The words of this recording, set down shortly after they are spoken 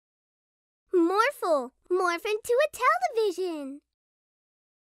Morphle. Morph into a television.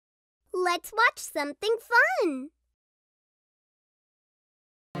 Let's watch something fun.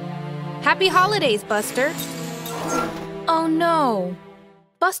 Happy holidays, Buster. Oh no.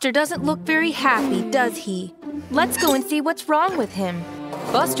 Buster doesn't look very happy, does he? Let's go and see what's wrong with him.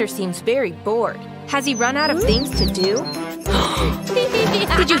 Buster seems very bored. Has he run out of things to do?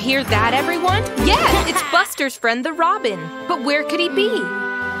 Did you hear that, everyone? Yes, it's Buster's friend, the robin. But where could he be?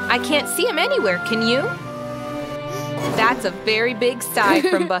 I can't see him anywhere, can you? That's a very big sigh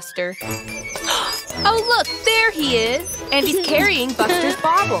from Buster. Oh, look, there he is. And he's carrying Buster's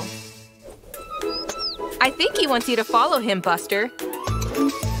bauble. I think he wants you to follow him, Buster.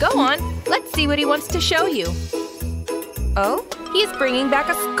 Go on, let's see what he wants to show you. Oh, he is bringing back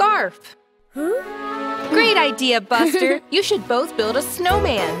a scarf. Great idea, Buster. You should both build a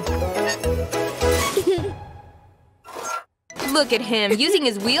snowman. Look at him, using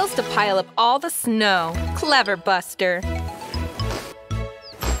his wheels to pile up all the snow. Clever, Buster.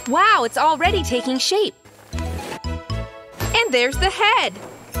 Wow, it's already taking shape. And there's the head.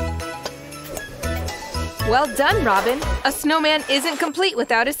 Well done, Robin. A snowman isn't complete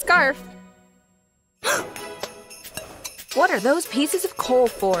without his scarf. What are those pieces of coal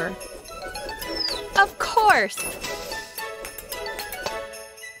for? Of course!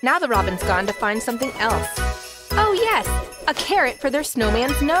 Now the robin's gone to find something else. Oh yes, a carrot for their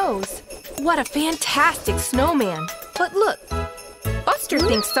snowman's nose. What a fantastic snowman. But look, Buster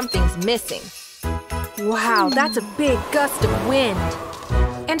thinks something's missing. Wow, that's a big gust of wind.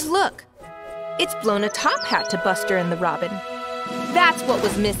 And look, it's blown a top hat to Buster and the robin. That's what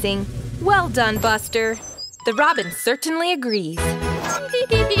was missing. Well done, Buster. The robin certainly agrees.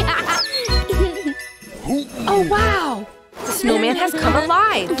 Oh, wow! The snowman has come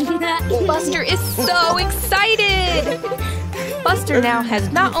alive! Buster is so excited! Buster now has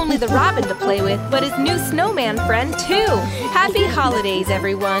not only the robin to play with, but his new snowman friend, too! Happy holidays,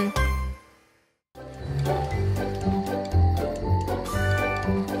 everyone!